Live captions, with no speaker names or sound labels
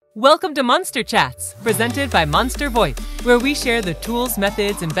Welcome to Monster Chats, presented by Monster VoIP, where we share the tools,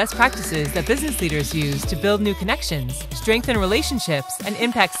 methods, and best practices that business leaders use to build new connections, strengthen relationships, and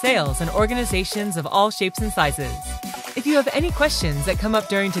impact sales in organizations of all shapes and sizes. If you have any questions that come up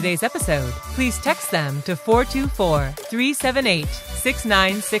during today's episode, please text them to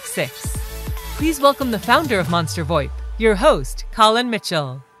 424-378-6966. Please welcome the founder of Monster VoIP, your host, Colin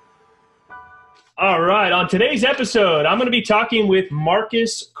Mitchell. All right, on today's episode, I'm going to be talking with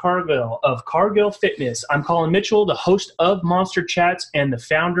Marcus Cargill of Cargill Fitness. I'm Colin Mitchell, the host of Monster Chats and the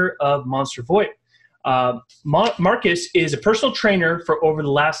founder of Monster VoIP. Marcus is a personal trainer for over the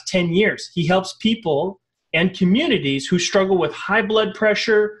last 10 years. He helps people and communities who struggle with high blood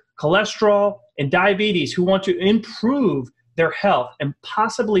pressure, cholesterol, and diabetes, who want to improve their health and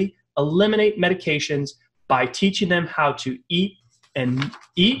possibly eliminate medications by teaching them how to eat,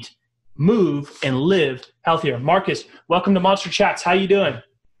 move, and live healthier. Marcus, welcome to Monster Chats. How you doing?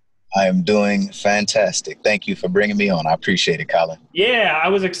 I am doing fantastic. Thank you for bringing me on. I appreciate it, Colin. Yeah, I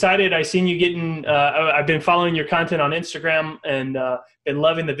was excited. I seen you getting, I've been following your content on Instagram and been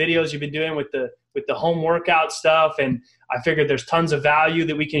loving the videos you've been doing with the home workout stuff. And I figured there's tons of value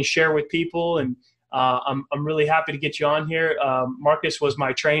that we can share with people. And I'm really happy to get you on here. Marcus was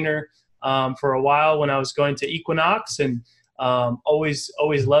my trainer for a while when I was going to Equinox, and always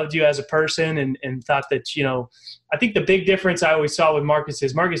loved you as a person, and thought that, you know, I think the big difference I always saw with Marcus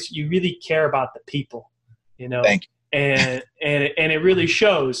is, Marcus, you really care about the people, you know. Thank you. and it really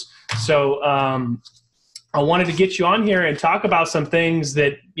shows. So I wanted to get you on here and talk about some things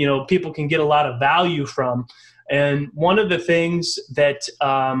that, you know, people can get a lot of value from. And one of the things that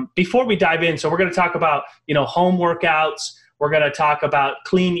before we dive in, so we're going to talk about, you know, home workouts. We're going to talk about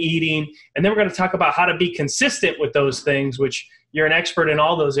clean eating, and then we're going to talk about how to be consistent with those things, which you're an expert in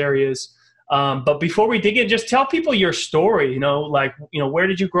all those areas. But before we dig in, just tell people your story, you know, like, you know, where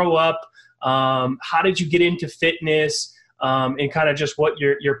did you grow up? How did you get into fitness? And kind of just what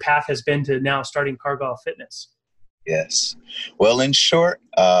your path has been to now starting Cargill Fitness. Yes. Well, in short,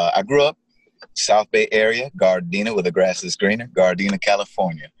 I grew up South Bay area, Gardena, where the grass is greener, Gardena,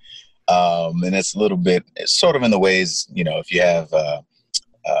 California. And it's it's sort of in the ways, you know, if you have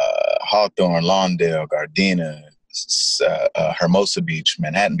Hawthorne, Lawndale, Gardena, Hermosa Beach,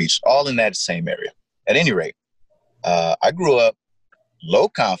 Manhattan Beach, all in that same area. At any rate, I grew up low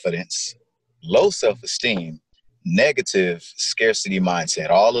confidence, low self-esteem, negative scarcity mindset,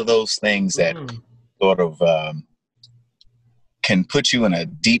 all of those things that sort of can put you in a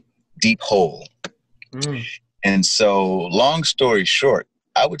deep, deep hole. And so, long story short,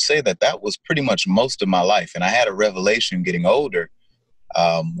 I would say that was pretty much most of my life. And I had a revelation getting older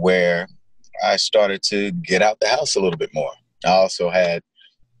where I started to get out the house a little bit more. I also had,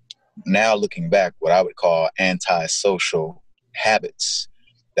 now looking back, what I would call antisocial habits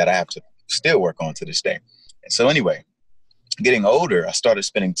that I have to still work on to this day. And so anyway, getting older, I started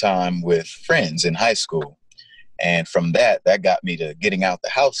spending time with friends in high school. And from that got me to getting out the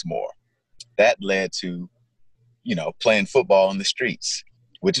house more. That led to, you know, playing football in the streets,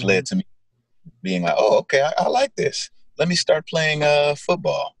 which led to me being like, oh, okay, I like this. Let me start playing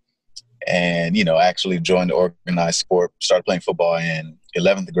football. And, you know, actually joined the organized sport, started playing football in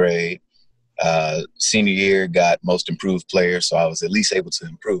 11th grade. Senior year, got most improved player, so I was at least able to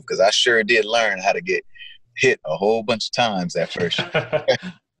improve, because I sure did learn how to get hit a whole bunch of times that first year.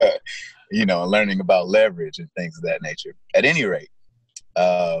 You know, learning about leverage and things of that nature. At any rate,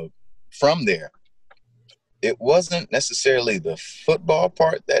 from there, it wasn't necessarily the football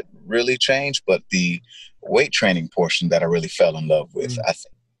part that really changed, but the weight training portion that I really fell in love with. I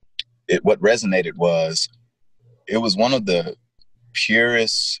think what resonated was, it was one of the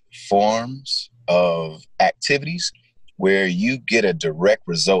purest forms of activities where you get a direct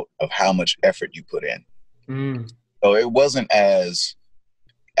result of how much effort you put in. So it wasn't as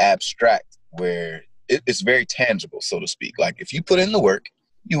abstract, where it's very tangible, so to speak. Like, if you put in the work,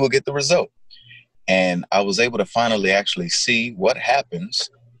 you will get the result. And I was able to finally actually see what happens,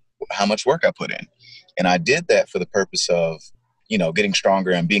 how much work I put in. And I did that for the purpose of, you know, getting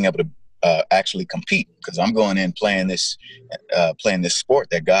stronger and being able to actually compete, because I'm going in playing this sport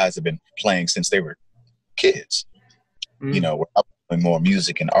that guys have been playing since they were kids. You know, we're doing more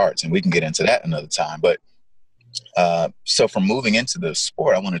music and arts, and we can get into that another time. But so from moving into the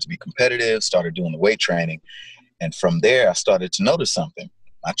sport, I wanted to be competitive, started doing the weight training. And from there, I started to notice something.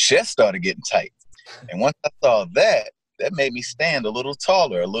 My chest started getting tight. And once I saw that made me stand a little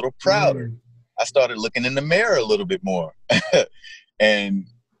taller, a little prouder. I started looking in the mirror a little bit more. And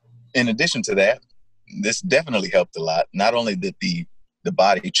in addition to that, this definitely helped a lot. Not only did the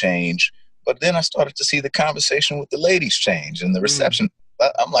body change, but then I started to see the conversation with the ladies change, and the reception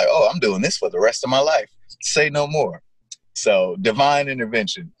I'm like, oh, I'm doing this for the rest of my life. Say no more. So divine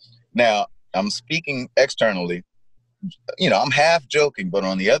intervention. Now, I'm speaking externally. I'm half joking, but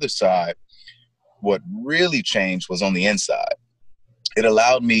on the other side, what really changed was on the inside. It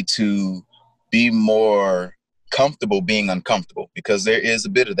allowed me to be more comfortable being uncomfortable, because there is a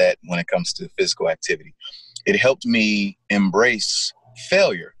bit of that when it comes to physical activity. It helped me embrace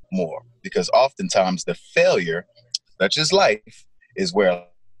failure more, because oftentimes the failure, such as life, is where a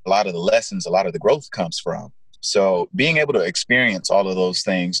lot of the lessons, a lot of the growth comes from. So being able to experience all of those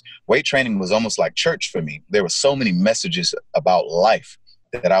things, weight training was almost like church for me. There were so many messages about life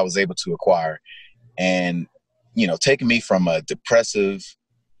that I was able to acquire. And, taking me from a depressive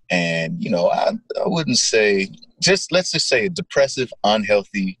and, I wouldn't say, let's just say a depressive,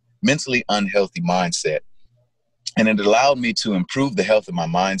 unhealthy, mentally unhealthy mindset. And it allowed me to improve the health of my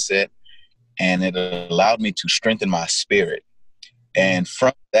mindset, and it allowed me to strengthen my spirit. And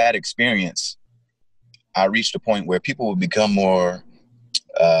from that experience, I reached a point where people would become more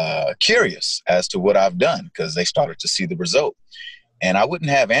curious as to what I've done, because they started to see the result. And I wouldn't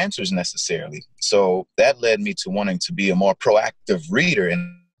have answers necessarily. So that led me to wanting to be a more proactive reader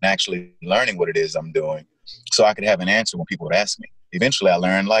and actually learning what it is I'm doing, so I could have an answer when people would ask me. Eventually I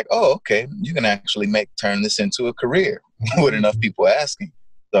learned, like, oh, okay, you can actually turn this into a career with enough people asking.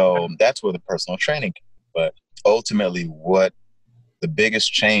 So that's where the personal training came. But ultimately, what the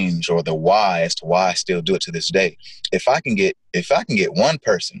biggest change, or the why as to why I still do it to this day, if I can get one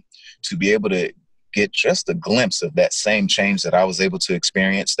person to be able to get just a glimpse of that same change that I was able to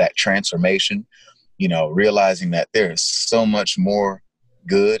experience, that transformation, realizing that there is so much more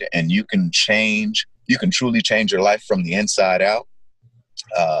good, and you can truly change your life from the inside out.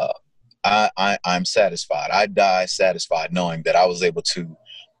 I'm satisfied. I die satisfied knowing that I was able to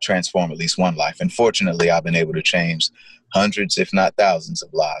transform at least one life. And fortunately, I've been able to change hundreds, if not thousands,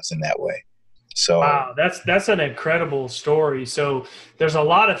 of lives in that way. So wow, that's an incredible story. So there's a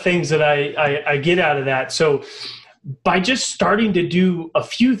lot of things that I get out of that. So by just starting to do a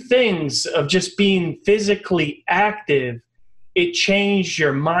few things of just being physically active, it changed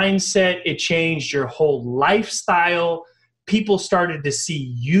your mindset. It changed your whole lifestyle. People started to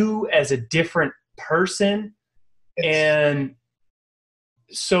see you as a different person. yes. And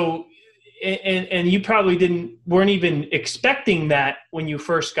so, and you probably weren't even expecting that when you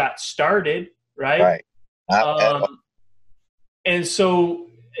first got started, right? Right. And so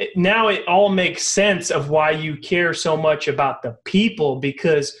now it all makes sense of why you care so much about the people,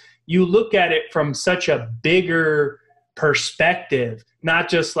 because you look at it from such a bigger perspective, not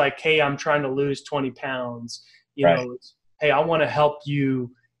just like, hey, I'm trying to lose 20 pounds, it's, hey, I want to help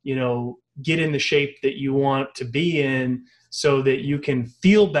you, get in the shape that you want to be in, so that you can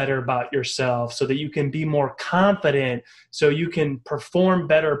feel better about yourself, so that you can be more confident, so you can perform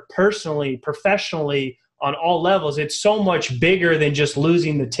better personally, professionally, on all levels. It's so much bigger than just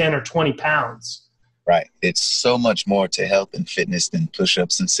losing the 10 or 20 pounds. Right. It's so much more to health and fitness than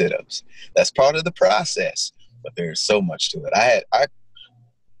push-ups and sit-ups. That's part of the process, but there's so much to it.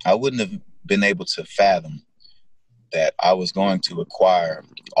 I wouldn't have been able to fathom that I was going to acquire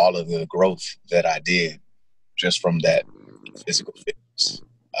all of the growth that I did just from that physical fitness.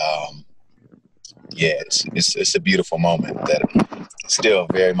 It's a beautiful moment that still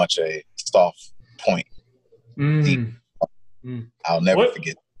very much a soft point. I'll never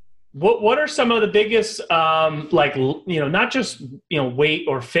forget. What are some of the biggest, not just, weight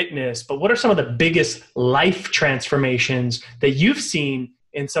or fitness, but what are some of the biggest life transformations that you've seen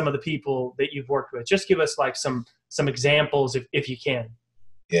in some of the people that you've worked with? Just give us like some examples if you can.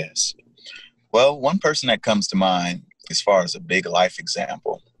 Yes. Well, one person that comes to mind as far as a big life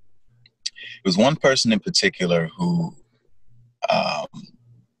example, it was one person in particular who,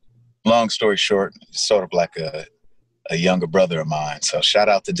 long story short, sort of like a younger brother of mine. So shout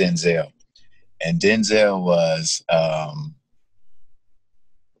out to Denzel. And Denzel was,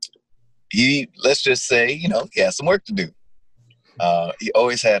 let's just say, he had some work to do. He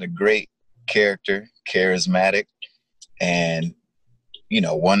always had a great character, charismatic. And,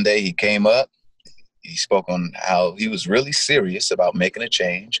 one day he came up, he spoke on how he was really serious about making a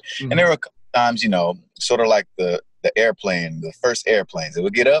change. Mm-hmm. And there were a couple times, sort of like the airplane, the first airplanes, they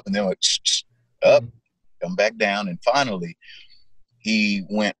would get up and then would up, come back down. And finally, he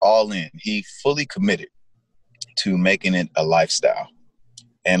went all in. He fully committed to making it a lifestyle.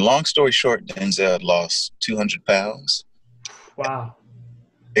 And long story short, Denzel had lost 200 pounds. Wow.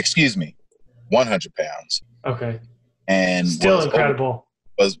 Excuse me, 100 pounds. Okay. And still incredible.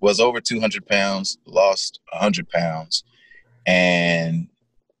 Was over 200 pounds, lost 100 pounds. And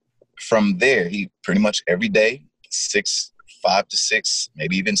from there, he pretty much every day, 5 to 6,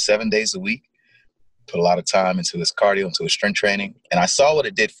 maybe even 7 days a week. Put a lot of time into his cardio, into his strength training. And I saw what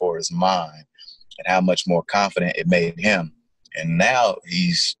it did for his mind and how much more confident it made him. And now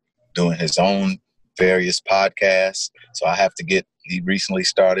he's doing his own various podcasts. So he recently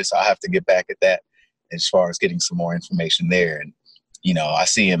started, so I have to get back at that as far as getting some more information there. And, I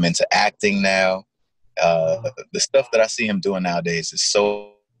see him into acting now. The stuff that I see him doing nowadays is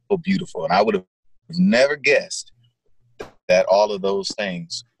so beautiful. And I would have never guessed that all of those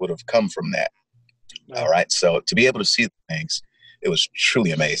things would have come from that. All right. So to be able to see things, it was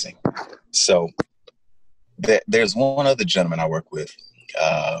truly amazing. So there's one other gentleman I work with,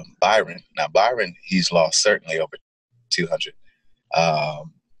 Byron. Now, Byron, he's lost certainly over 200.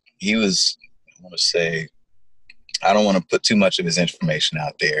 He was, I don't want to put too much of his information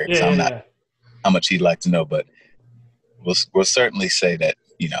out there because I'm not how much he'd like to know, but we'll certainly say that,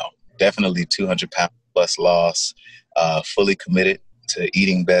 definitely 200 pound plus loss, fully committed to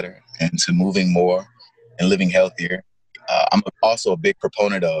eating better and to moving more and living healthier. I'm also a big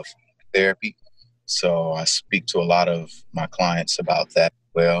proponent of therapy. So I speak to a lot of my clients about that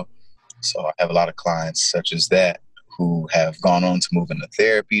as well. So I have a lot of clients such as that who have gone on to move into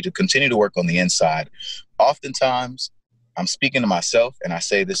therapy to continue to work on the inside. Oftentimes, I'm speaking to myself, and I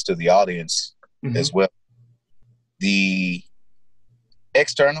say this to the audience as well. The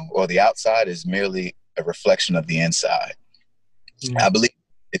external or the outside is merely a reflection of the inside. I believe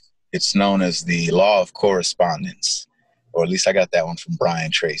it's known as the law of correspondence, or at least I got that one from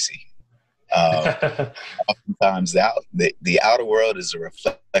Brian Tracy. Oftentimes the outer world is a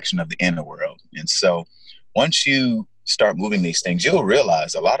reflection of the inner world. And so once you start moving these things, you'll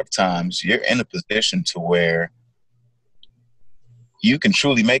realize a lot of times you're in a position to where you can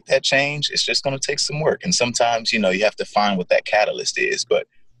truly make that change. It's just going to take some work. And sometimes, you have to find what that catalyst is. But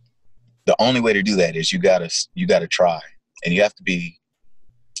the only way to do that is you gotta try. And you have to be,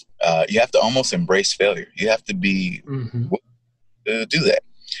 you have to almost embrace failure. You have to be to do that.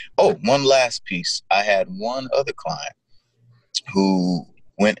 Oh, one last piece. I had one other client who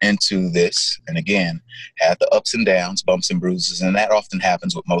went into this and again had the ups and downs, bumps and bruises, and that often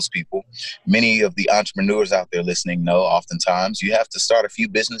happens with most people. Many of the entrepreneurs out there listening know oftentimes you have to start a few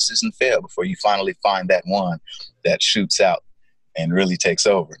businesses and fail before you finally find that one that shoots out and really takes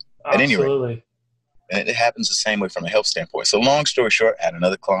over. Absolutely. At any rate, and it happens the same way from a health standpoint. So long story short, I had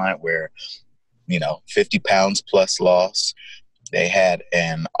another client where 50 pounds plus loss. They had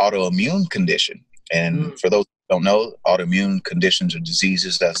an autoimmune condition. And for those who don't know, autoimmune conditions or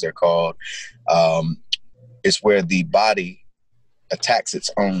diseases, as they're called, is where the body attacks its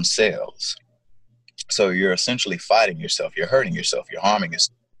own cells. So you're essentially fighting yourself. You're hurting yourself. You're harming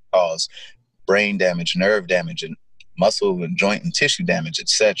yourself. Cause brain damage, nerve damage, and muscle and joint and tissue damage,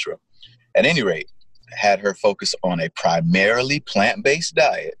 etc. At any rate, had her focus on a primarily plant-based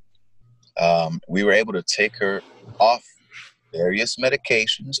diet. We were able to take her off various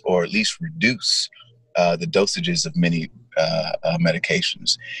medications, or at least reduce the dosages of many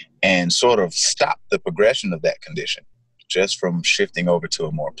medications, and sort of stop the progression of that condition just from shifting over to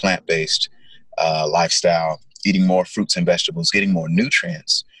a more plant-based lifestyle, eating more fruits and vegetables, getting more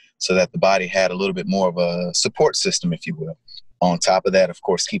nutrients, so that the body had a little bit more of a support system, if you will. On top of that, of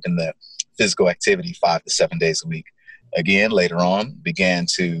course, keeping the physical activity 5 to 7 days a week. Again, later on, began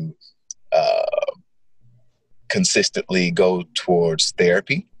to consistently go towards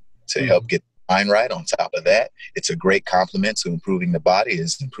therapy to help get the mind right. On top of that, it's a great complement to improving the body,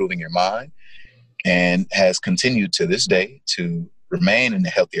 is improving your mind, and has continued to this day to remain in a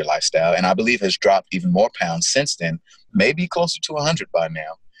healthier lifestyle. And I believe has dropped even more pounds since then, maybe closer to 100 by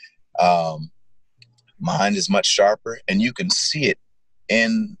now. Mind is much sharper, and you can see it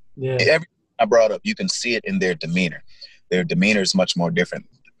in everything I brought up. You can see it in their demeanor. Their demeanor is much more different.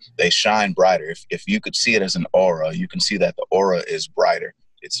 They shine brighter. If you could see it as an aura, you can see that the aura is brighter.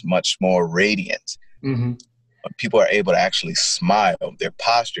 It's much more radiant. People are able to actually smile. Their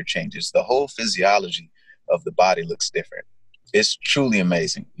posture changes. The whole physiology of the body looks different. It's truly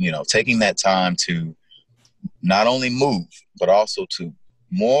amazing. Taking that time to not only move, but also to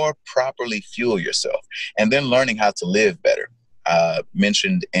more properly fuel yourself, and then learning how to live better.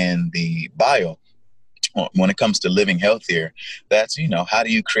 Mentioned in the bio, when it comes to living healthier, that's, how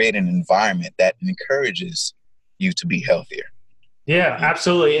do you create an environment that encourages you to be healthier? Yeah,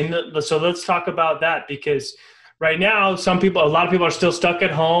 absolutely. And so let's talk about that, because right now, a lot of people are still stuck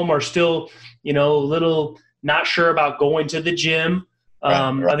at home, or still, a little not sure about going to the gym.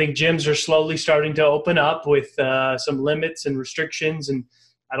 Right. I think gyms are slowly starting to open up with some limits and restrictions. And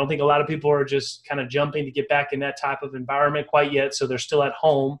I don't think a lot of people are just kind of jumping to get back in that type of environment quite yet. So they're still at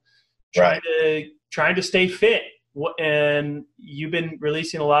home trying to stay fit. and you've been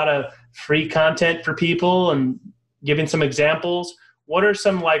releasing a lot of free content for people and giving some examples. What are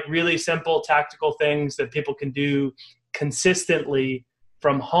some like really simple tactical things that people can do consistently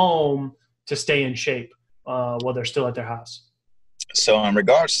from home to stay in shape while they're still at their house? So in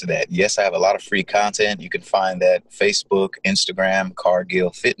regards to that, yes, I have a lot of free content. You can find that Facebook, Instagram,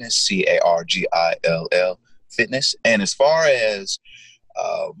 Cargill Fitness, Cargill Fitness. And as far as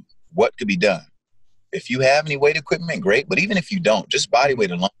what could be done, if you have any weight equipment, great. But even if you don't, just body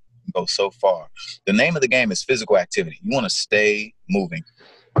weight alone can go so far. The name of the game is physical activity. You want to stay moving.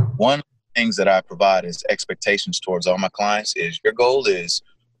 One of the things that I provide as expectations towards all my clients is your goal is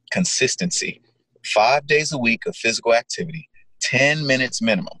consistency. 5 days a week of physical activity, 10 minutes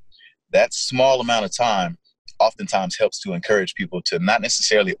minimum. That small amount of time oftentimes helps to encourage people to not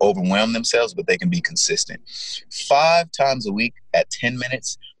necessarily overwhelm themselves, but they can be consistent. 5 times a week at 10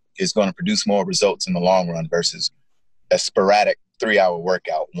 minutes is going to produce more results in the long run versus a sporadic 3-hour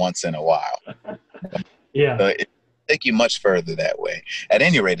workout once in a while. Yeah. It take you much further that way. At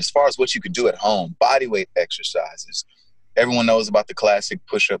any rate, as far as what you could do at home, body weight exercises. Everyone knows about the classic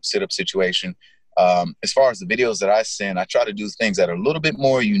push-up, sit-up situation. As far as the videos that I send, I try to do things that are a little bit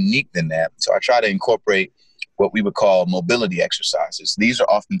more unique than that. So I try to incorporate what we would call mobility exercises. These are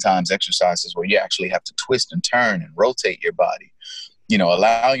oftentimes exercises where you actually have to twist and turn and rotate your body,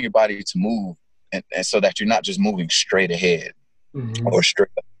 allowing your body to move and so that you're not just moving straight ahead or straight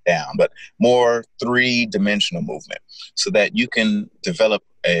up and down, but more 3-dimensional movement so that you can develop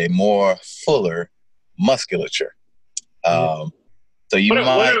a more fuller musculature. So you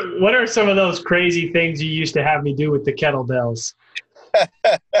what are some of those crazy things you used to have me do with the kettlebells?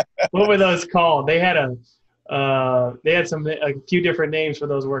 What were those called? They had a few different names for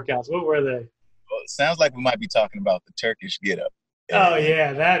those workouts. What were they? Well, it sounds like we might be talking about the Turkish get-up. Oh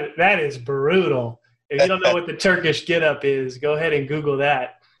yeah, that is brutal. If you don't know what the Turkish get-up is, go ahead and Google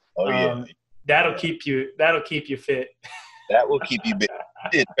that. Oh yeah, that'll keep you fit. That will keep you fit.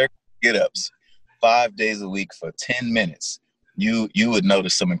 Turkish get-ups, 5 days a week for 10 minutes. You would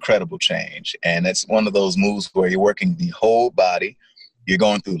notice some incredible change. And it's one of those moves where you're working the whole body. You're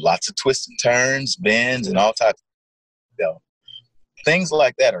going through lots of twists and turns, bends, and all types of stuff. Things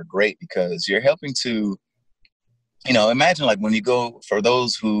like that are great because you're helping to, imagine like when you go, for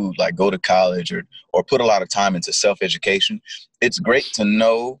those who like go to college or put a lot of time into self-education, it's great to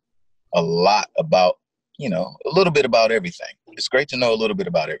know a lot about, a little bit about everything. It's great to know a little bit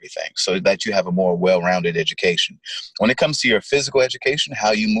about everything so that you have a more well-rounded education. When it comes to your physical education,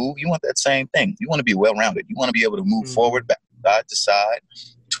 how you move, you want that same thing. You want to be well-rounded. You want to be able to move forward, back, side to side,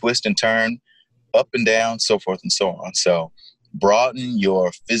 twist and turn, up and down, so forth and so on. So broaden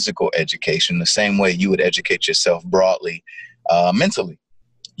your physical education the same way you would educate yourself broadly mentally,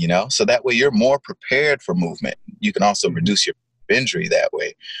 so that way you're more prepared for movement. You can also reduce your injury that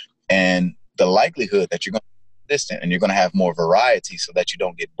way. And the likelihood that you're going to be consistent and you're going to have more variety so that you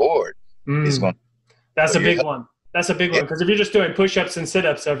don't get bored is going to. That's a big one. That's a big one. Because if you're just doing push-ups and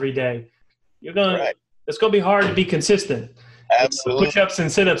sit-ups every day, it's going to be hard to be consistent. Absolutely. Push-ups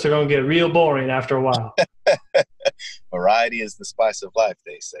and sit-ups are going to get real boring after a while. Variety is the spice of life,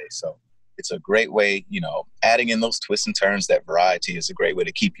 they say. So it's a great way, adding in those twists and turns, that variety is a great way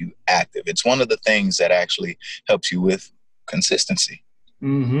to keep you active. It's one of the things that actually helps you with consistency.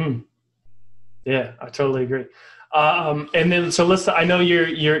 Yeah, I totally agree. And then, so I know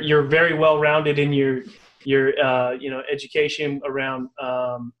you're very well-rounded in your education around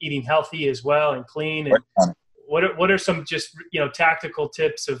eating healthy as well and clean. And what are some just tactical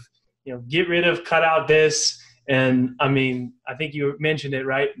tips of get rid of, cut out this, and I mean, I think you mentioned it,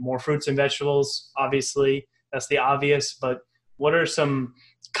 right? More fruits and vegetables, obviously, that's the obvious. But what are some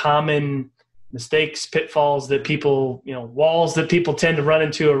common mistakes, pitfalls that people, walls that people tend to run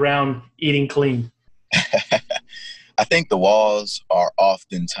into around eating clean? I think the walls are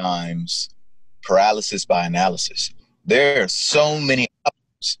oftentimes paralysis by analysis. There are so many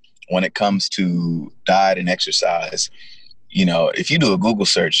options when it comes to diet and exercise. If you do a Google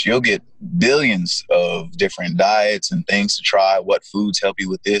search, you'll get billions of different diets and things to try, what foods help you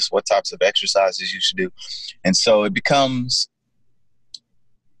with this, what types of exercises you should do. And so it becomes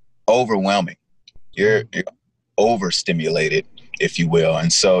overwhelming. You're overstimulated, if you will.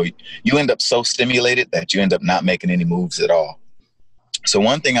 And so you end up so stimulated that you end up not making any moves at all. So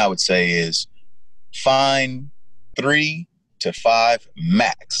one thing I would say is find 3 to 5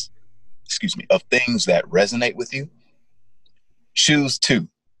 max, of things that resonate with you. Choose 2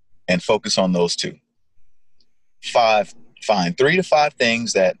 and focus on those 2. Find 3 to 5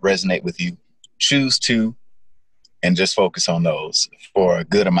 things that resonate with you. Choose 2 and just focus on those for a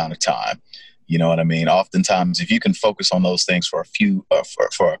good amount of time. You know what I mean? Oftentimes, if you can focus on those things for a few,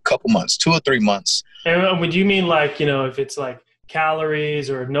 for a couple months, 2 or 3 months. And would you mean like, you know, if it's like calories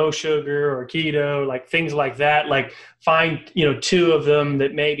or no sugar or keto, like things like that, like find, you know, 2 of them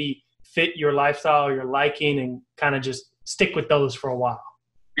that maybe fit your lifestyle or your liking and kind of just stick with those for a while?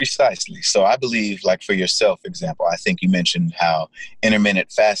 Precisely. So I believe, like for yourself, example, I think you mentioned how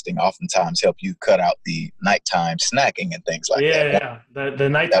intermittent fasting oftentimes help you cut out the nighttime snacking and things like that. Yeah. The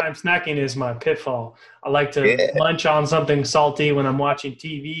nighttime snacking is my pitfall. I like to munch on something salty when I'm watching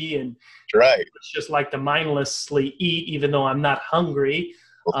TV, and it's just like to mindlessly eat, even though I'm not hungry.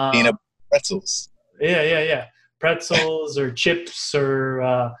 Peanut pretzels. Yeah. Pretzels or chips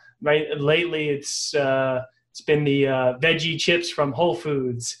or lately it's been the veggie chips from Whole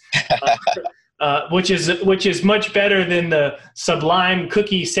Foods, which is much better than the Sublime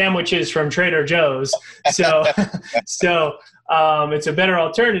cookie sandwiches from Trader Joe's. So it's a better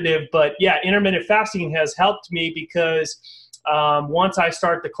alternative. But yeah, intermittent fasting has helped me because once I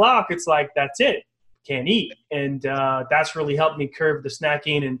start the clock, it's like, that's it, can't eat. And that's really helped me curb the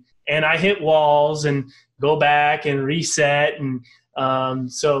snacking, and I hit walls and go back and reset. And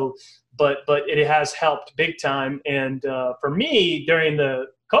But it has helped big time. And for me, during the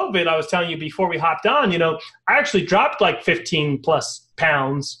COVID, I was telling you before we hopped on, you know, I actually dropped like 15 plus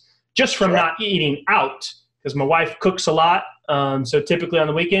pounds just from not eating out, because my wife cooks a lot. So typically on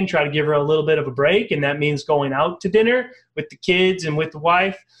the weekend, try to give her a little bit of a break. And that means going out to dinner with the kids and with the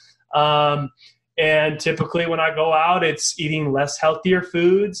wife. And typically when I go out, it's eating less healthier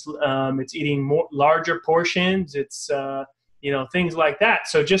foods. It's eating more larger portions. It's, you know, things like that.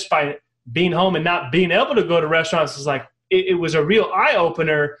 So just by being home and not being able to go to restaurants is like, it was a real eye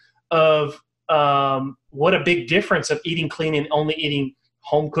opener of what a big difference of eating clean and only eating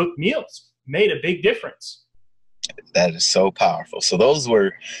home cooked meals made a big difference. That is so powerful. So those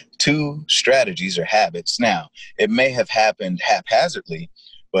were 2 strategies or habits. Now, it may have happened haphazardly,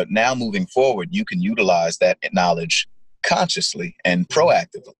 but now moving forward, you can utilize that knowledge consciously and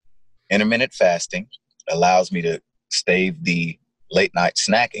proactively. Intermittent fasting allows me to stave the late night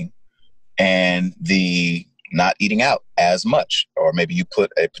snacking and the not eating out as much, or maybe you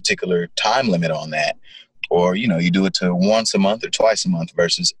put a particular time limit on that, or, you know, you do it to once a month or twice a month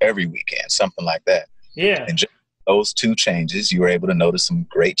versus every weekend, something like that. Yeah. And just those 2 changes, you were able to notice some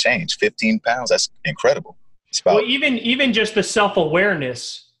great change. 15 pounds, that's incredible. Well, even just the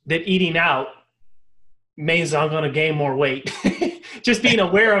self-awareness that eating out means I'm going to gain more weight. Just being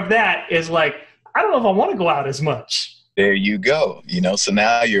aware of that is like, I don't know if I want to go out as much. There you go. You know, so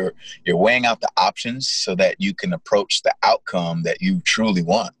now you're weighing out the options so that you can approach the outcome that you truly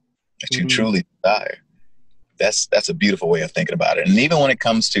want, that you truly desire. That's a beautiful way of thinking about it. And even when it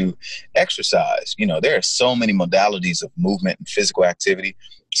comes to exercise, you know, there are so many modalities of movement and physical activity.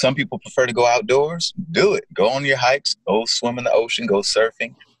 Some people prefer to go outdoors. Do it. Go on your hikes, go swim in the ocean, go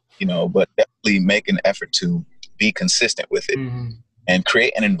surfing, you know, but definitely make an effort to be consistent with it. And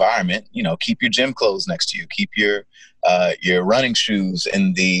create an environment, you know, keep your gym clothes next to you, keep your running shoes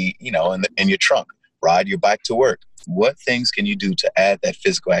in the, you know, in your trunk, ride your bike to work. What things can you do to add that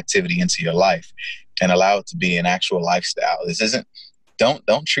physical activity into your life and allow it to be an actual lifestyle? This isn't,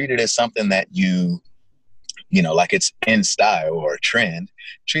 don't treat it as something that you know, like it's in style or a trend.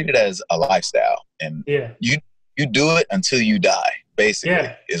 Treat it as a lifestyle, and you do it until you die, basically,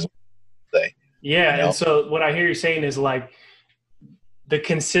 is what I say. Yeah. You know? And so what I hear you saying is like, the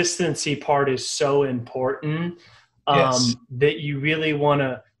consistency part is so important that you really want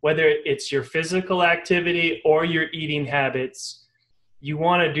to, whether it's your physical activity or your eating habits, you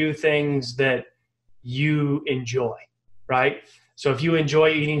want to do things that you enjoy, right? So if you enjoy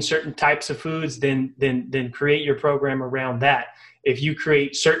eating certain types of foods, then create your program around that. If you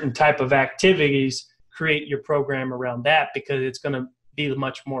create certain type of activities, create your program around that, because it's going to be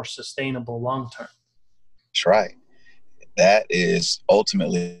much more sustainable long-term. That's right. That is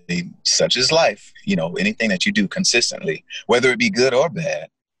ultimately, such as life, you know, anything that you do consistently, whether it be good or bad,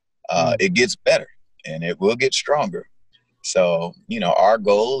 it gets better and it will get stronger. So, you know, our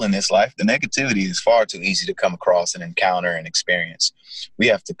goal in this life, the negativity is far too easy to come across and encounter and experience. We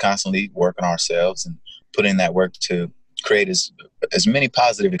have to constantly work on ourselves and put in that work to create as many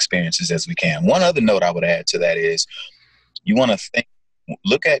positive experiences as we can. One other note I would add to that is you want to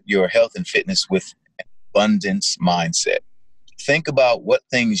look at your health and fitness with abundance mindset. Think about what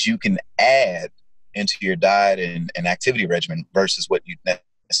things you can add into your diet and activity regimen versus what you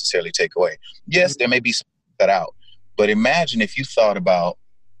necessarily take away. Yes, there may be some cut out, but imagine if you thought about,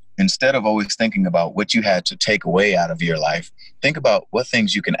 instead of always thinking about what you had to take away out of your life, think about what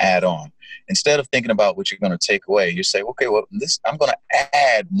things you can add on. Instead of thinking about what you're going to take away, you say, okay, well, I'm going to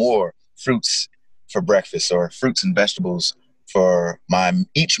add more fruits for breakfast or fruits and vegetables for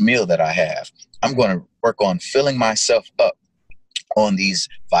each meal that I have. I'm going to work on filling myself up on these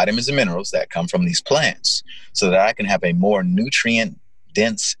vitamins and minerals that come from these plants so that I can have a more nutrient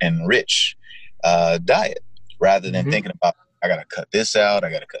dense and rich diet rather than thinking about, I got to cut this out,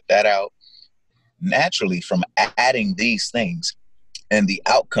 I got to cut that out. Naturally, from adding these things and the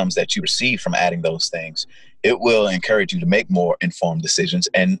outcomes that you receive from adding those things, it will encourage you to make more informed decisions.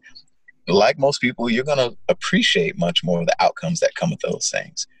 And like most people, you're going to appreciate much more of the outcomes that come with those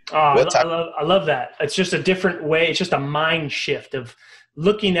things. Oh, I love that. It's just a different way. It's just a mind shift of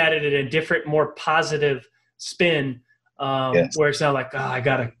looking at it in a different, more positive spin. Yes. Where it's not like, I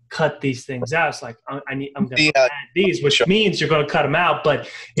got to cut these things out. It's like, I'm going to add these, which means you're going to cut them out, but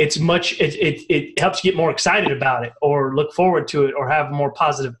it's it helps you get more excited about it or look forward to it or have a more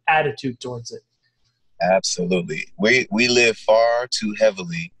positive attitude towards it. Absolutely. We live far too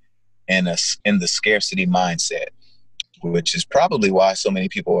heavily in the scarcity mindset, which is probably why so many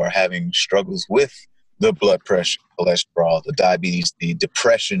people are having struggles with the blood pressure, cholesterol, the diabetes, the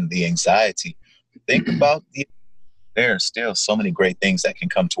depression, the anxiety. Think about there are still so many great things that can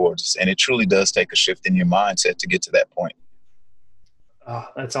come towards us. And it truly does take a shift in your mindset to get to that point. Oh,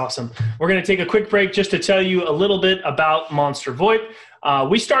 that's awesome. We're going to take a quick break just to tell you a little bit about Monster VoIP.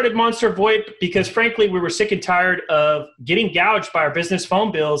 We started Monster VoIP because, frankly, we were sick and tired of getting gouged by our business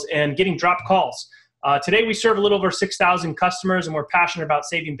phone bills and getting dropped calls. Today, we serve a little over 6,000 customers, and we're passionate about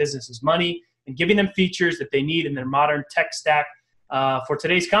saving businesses money and giving them features that they need in their modern tech stack for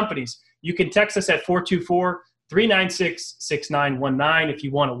today's companies. You can text us at 424-396-6919 if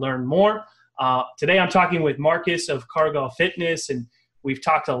you want to learn more. Today, I'm talking with Marcus of Cargo Fitness, and we've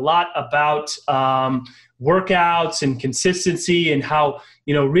talked a lot about workouts and consistency and how,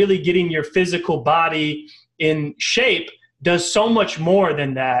 really getting your physical body in shape does so much more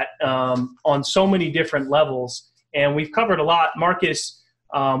than that on so many different levels. And we've covered a lot. Marcus,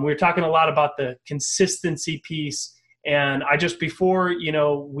 we were talking a lot about the consistency piece. And I just, before,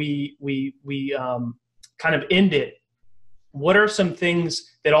 we kind of end it, what are some things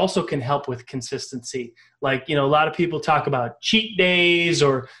that also can help with consistency? Like, a lot of people talk about cheat days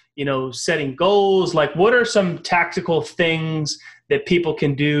or, setting goals. Like, what are some tactical things that people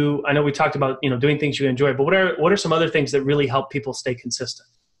can do? I know we talked about, doing things you enjoy, but what are some other things that really help people stay consistent?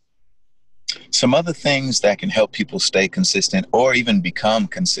 Some other things that can help people stay consistent or even become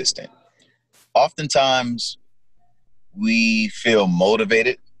consistent. Oftentimes, we feel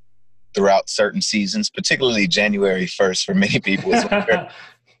motivated throughout certain seasons, particularly January 1st for many people.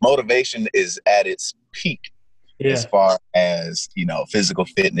 Motivation is at its peak as far as, physical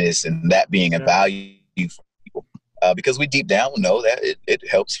fitness and that being a value for people. Because we deep down know that it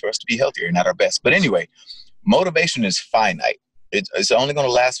helps for us to be healthier and at our best. But anyway, motivation is finite. It's only going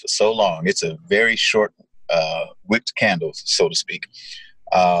to last for so long. It's a very short wicked candle, so to speak.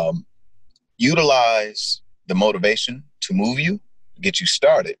 Utilize the motivation to move you, get you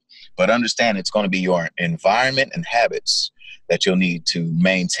started. But understand it's going to be your environment and habits that you'll need to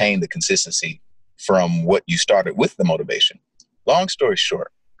maintain the consistency from what you started with the motivation. Long story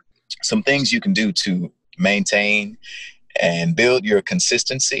short, some things you can do to maintain and build your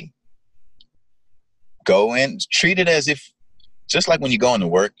consistency. Go in, treat it as if, just like when you go into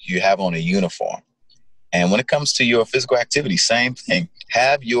work, you have on a uniform. And when it comes to your physical activity, same thing.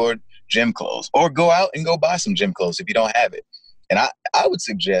 Have your gym clothes or go out and go buy some gym clothes if you don't have it. And I would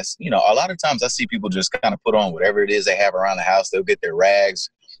suggest, a lot of times I see people just kind of put on whatever it is they have around the house. They'll get their rags,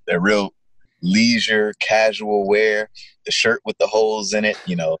 their real leisure, casual wear, the shirt with the holes in it,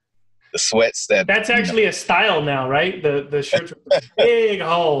 the sweats that. That's actually a style now, right? The shirts with the big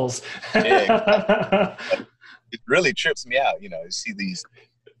holes. Yeah, it really trips me out. You see these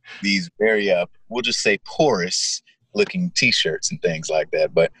very, we'll just say porous looking T-shirts and things like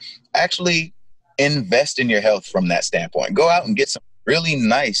that. But actually, invest in your health from that standpoint. Go out and get some really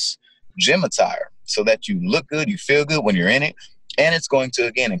nice gym attire so that you look good, you feel good when you're in it, and it's going to,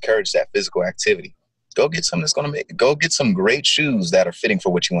 again, encourage that physical activity. Go get something that's going to go get some great shoes that are fitting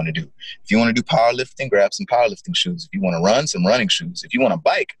for what you want to do. If you want to do powerlifting, grab some powerlifting shoes. If you want to run, some running shoes. If you want to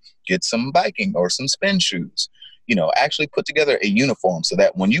bike, get some biking or some spin shoes. Actually put together a uniform so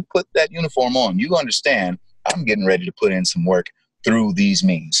that when you put that uniform on, you understand I'm getting ready to put in some work through these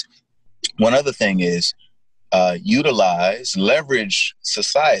means. One other thing is leverage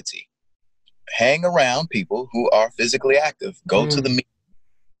society. Hang around people who are physically active. Go to the meeting.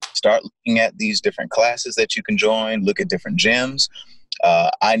 Start looking at these different classes that you can join. Look at different gyms.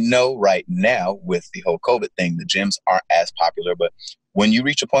 I know right now with the whole COVID thing, the gyms aren't as popular, but when you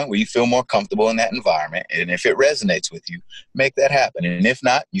reach a point where you feel more comfortable in that environment, and if it resonates with you, make that happen. And if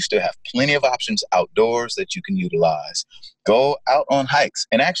not, you still have plenty of options outdoors that you can utilize. Go out on hikes.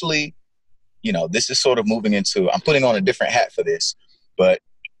 And actually, you know, this is sort of moving into, I'm putting on a different hat for this, but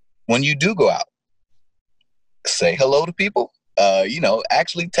when you do go out, say hello to people, you know,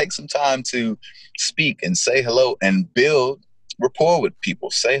 actually take some time to speak and say hello and build rapport with people.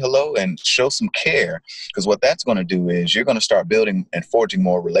 Say hello and show some care, because what that's going to do is you're going to start building and forging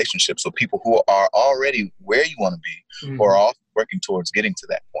more relationships with people who are already where you want to be, or are also working towards getting to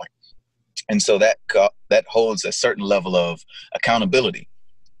that point. And so that holds a certain level of accountability.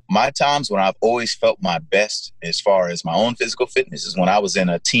 My times when I've always felt my best as far as my own physical fitness is when I was in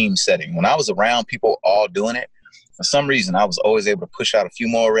a team setting. When I was around people all doing it, for some reason, I was always able to push out a few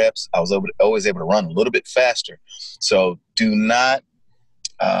more reps. I was always able to run a little bit faster. So do not,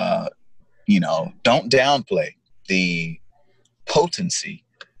 don't downplay the potency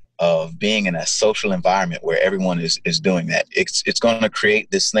of being in a social environment where everyone is doing that. It's going to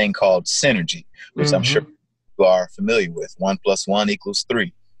create this thing called synergy, which I'm sure you are familiar with. 1 + 1 =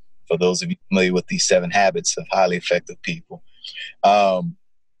 3. For those of you familiar with the 7 habits of highly effective people, or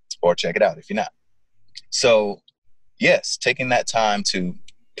check it out if you're not. So yes, taking that time to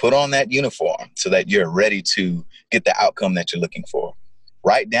put on that uniform so that you're ready to get the outcome that you're looking for.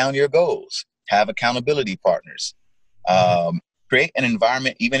 Write down your goals. Have accountability partners. Create an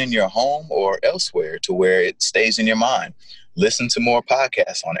environment, even in your home or elsewhere, to where it stays in your mind. Listen to more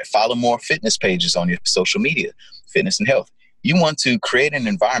podcasts on it. Follow more fitness pages on your social media, fitness and health. You want to create an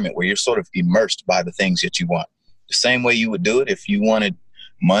environment where you're sort of immersed by the things that you want. The same way you would do it if you wanted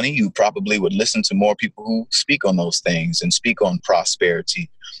money, you probably would listen to more people who speak on those things and speak on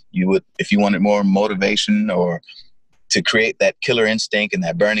prosperity. You would, if you wanted more motivation or to create that killer instinct and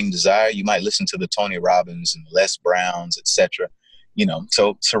that burning desire, you might listen to the Tony Robbins and Les Browns, etc. You know,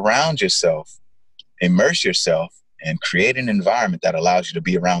 so surround yourself, immerse yourself, and create an environment that allows you to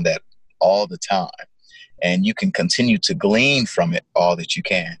be around that all the time. And you can continue to glean from it all that you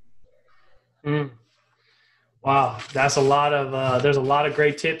can. Wow, that's a lot of there's a lot of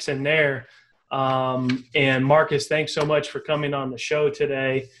great tips in there. And Marcus, thanks so much for coming on the show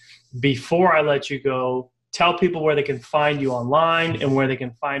today. Before I let you go, tell people where they can find you online and where they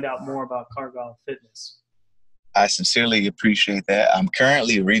can find out more about Cargill Fitness. I sincerely appreciate that. I'm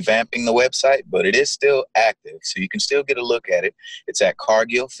currently revamping the website, but it is still active, so you can still get a look at it. It's at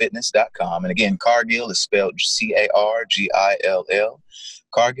cargillfitness.com. And again, Cargill is spelled C-A-R-G-I-L-L.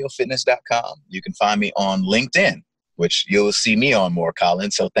 cargillfitness.com. You can find me on LinkedIn, which you'll see me on more,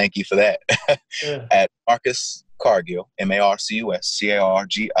 Colin, so thank you for that. Yeah. At Marcus Cargill, M-A-R-C-U-S,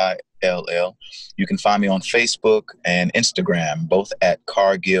 C-A-R-G-I-L-L. You can find me on Facebook and Instagram, both at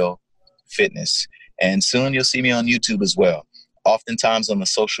Cargill Fitness. And soon you'll see me on YouTube as well. Oftentimes on the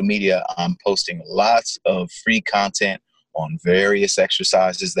social media, I'm posting lots of free content on various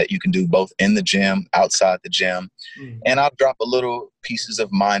exercises that you can do both in the gym, outside the gym. And I'll drop a little pieces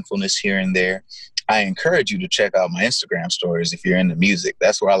of mindfulness here and there. I encourage you to check out my Instagram stories if you're into music.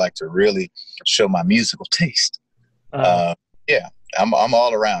 That's where I like to really show my musical taste. Yeah, I'm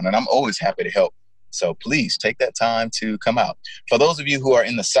all around, and I'm always happy to help. So please take that time to come out. For those of you who are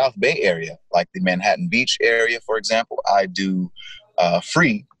in the South Bay area, like the Manhattan Beach area, for example, I do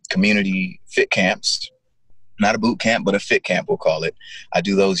free community fit camps. Not a boot camp, but a fit camp, we'll call it. I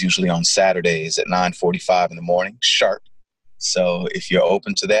do those usually on Saturdays at 9:45 in the morning, sharp. So if you're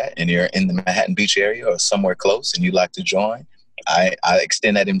open to that and you're in the Manhattan Beach area or somewhere close and you'd like to join, I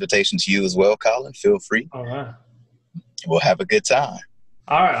extend that invitation to you as well, Colin. Feel free. All right. We'll have a good time.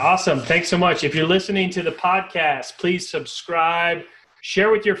 All right. Awesome. Thanks so much. If you're listening to the podcast, please subscribe,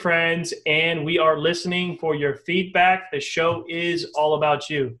 share with your friends, and we are listening for your feedback. The show is all about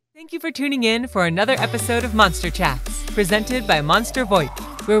you. Thank you for tuning in for another episode of Monster Chats, presented by Monster VoIP,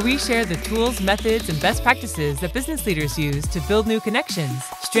 where we share the tools, methods, and best practices that business leaders use to build new connections,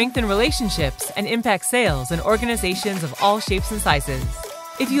 strengthen relationships, and impact sales in organizations of all shapes and sizes.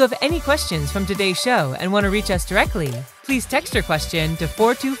 If you have any questions from today's show and want to reach us directly, please text your question to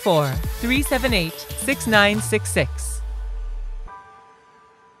 424-378-6966.